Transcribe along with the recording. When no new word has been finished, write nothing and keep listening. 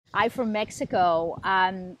I'm from Mexico.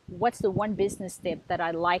 What's the one business tip that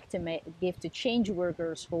I like to give to change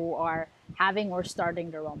workers who are having or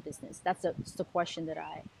starting their own business? That's the question that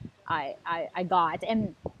I got,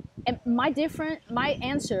 and my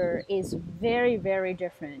answer is very very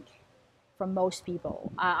different from most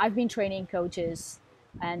people. I've been training coaches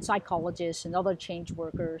and psychologists and other change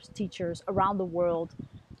workers, teachers around the world,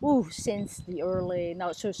 since the early,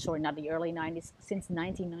 no, so sorry, not the early 90s, since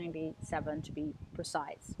 1997 to be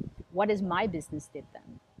precise. What is my business tip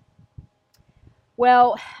then?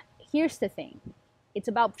 Well, here's the thing. It's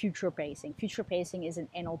about future pacing. Future pacing is an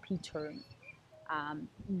NLP term.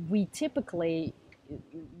 We typically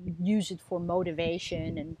use it for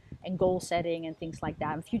motivation and goal setting and things like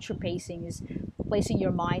that. And future pacing is placing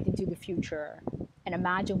your mind into the future and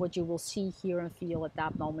imagine what you will see, hear, and feel at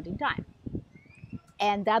that moment in time.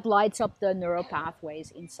 And that lights up the neural pathways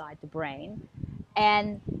inside the brain.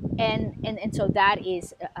 And and so that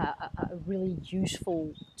is a really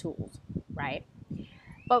useful tool, right?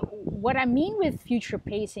 But what I mean with future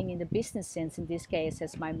pacing in the business sense, in this case,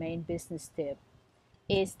 as my main business tip,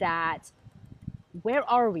 is that where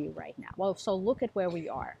are we right now? Well, so look at where we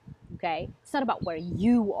are. Okay, it's not about where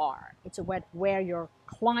you are, it's about where your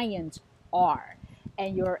clients are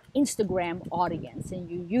and your Instagram audience and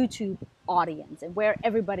your YouTube audience and where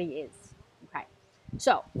everybody is. Okay,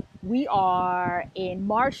 so we are in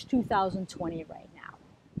March 2020 right now.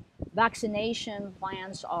 Vaccination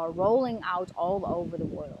plans are rolling out all over the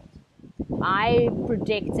world. I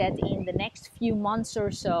predict that in the next few months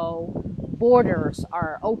or so, borders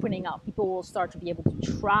are opening up. People will start to be able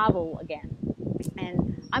to travel again.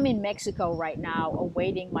 And I'm in Mexico right now,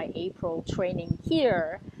 awaiting my April training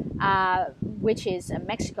here, which is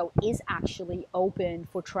Mexico is actually open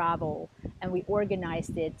for travel. And we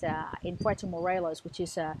organized it in Puerto Morelos, which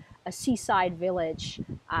is a seaside village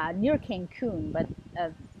near Cancun, but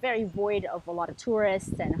very void of a lot of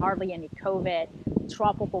tourists and hardly any COVID,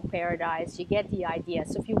 tropical paradise. You get the idea.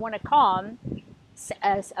 So if you want to come,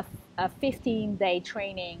 as a 15-day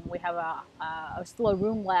training, we have still a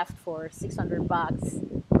room left for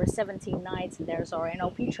 $600 for 17 nights, and there's our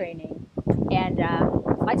NLP training. And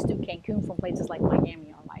flights to Cancun from places like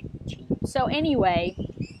Miami are like cheap. So anyway,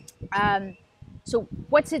 so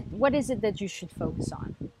what is it that you should focus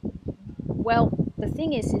on? Well, the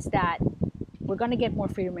thing is that we're going to get more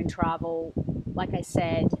freedom in travel. Like I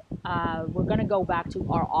said, we're going to go back to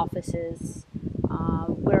our offices.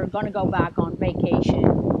 We're going to go back on vacation.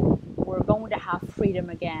 We're going to have freedom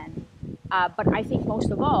again. But I think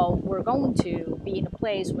most of all, we're going to be in a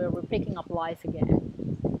place where we're picking up life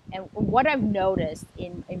again. And what I've noticed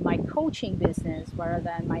in my coaching business, rather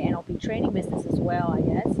than my NLP training business as well, I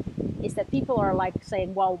guess, is that people are like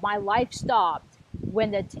saying, well, my life stopped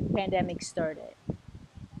when the pandemic started.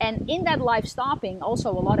 And in that life stopping, also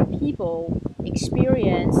a lot of people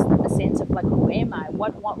experience a sense of like, who am I?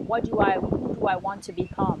 Who do I want to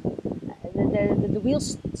become? The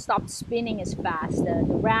wheels stopped spinning as fast. The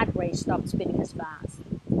rat race stopped spinning as fast.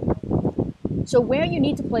 So where you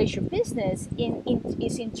need to place your business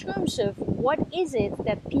is in terms of what is it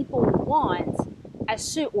that people want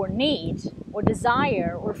or need or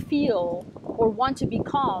desire or feel or want to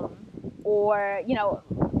become, or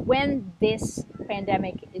when this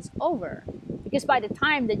pandemic is over. Because by the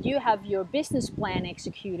time that you have your business plan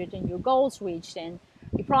executed and your goals reached and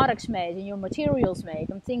your products made and your materials made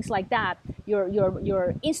and things like that, your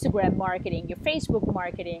Instagram marketing, your Facebook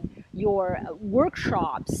marketing, your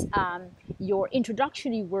workshops, your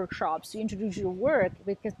introductory workshops to introduce your work.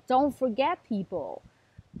 Because don't forget, people,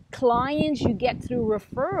 clients you get through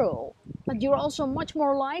referral, but you're also much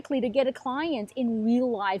more likely to get a client in real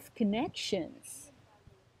life connections.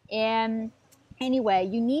 And anyway,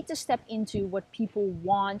 you need to step into what people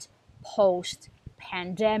want post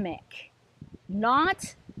pandemic,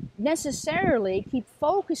 not necessarily keep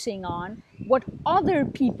focusing on what other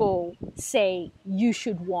people say you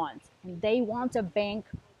should want. And they want to bank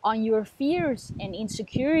on your fears and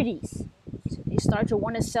insecurities. So they start to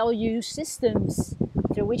want to sell you systems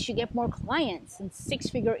through which you get more clients and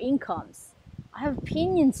six-figure incomes. I have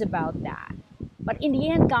opinions about that. But in the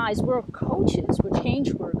end, guys, we're coaches, we're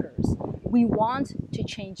change workers. We want to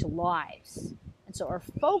change lives. And so our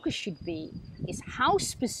focus should be is how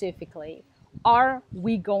specifically are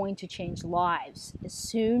we going to change lives as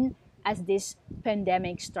soon as this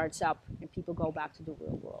pandemic starts up and people go back to the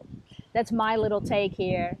real world. That's my little take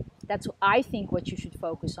here. That's, I think, what you should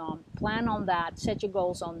focus on. Plan on that, set your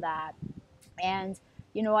goals on that. And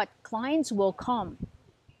you know what? Clients will come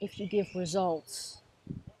if you give results.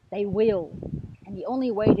 They will. And the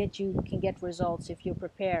only way that you can get results if you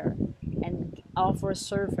prepare and offer a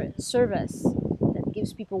service that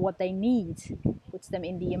gives people what they need, puts them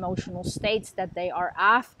in the emotional states that they are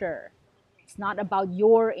after. It's not about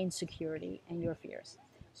your insecurity and your fears.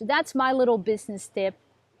 So that's my little business tip,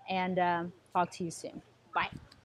 and talk to you soon.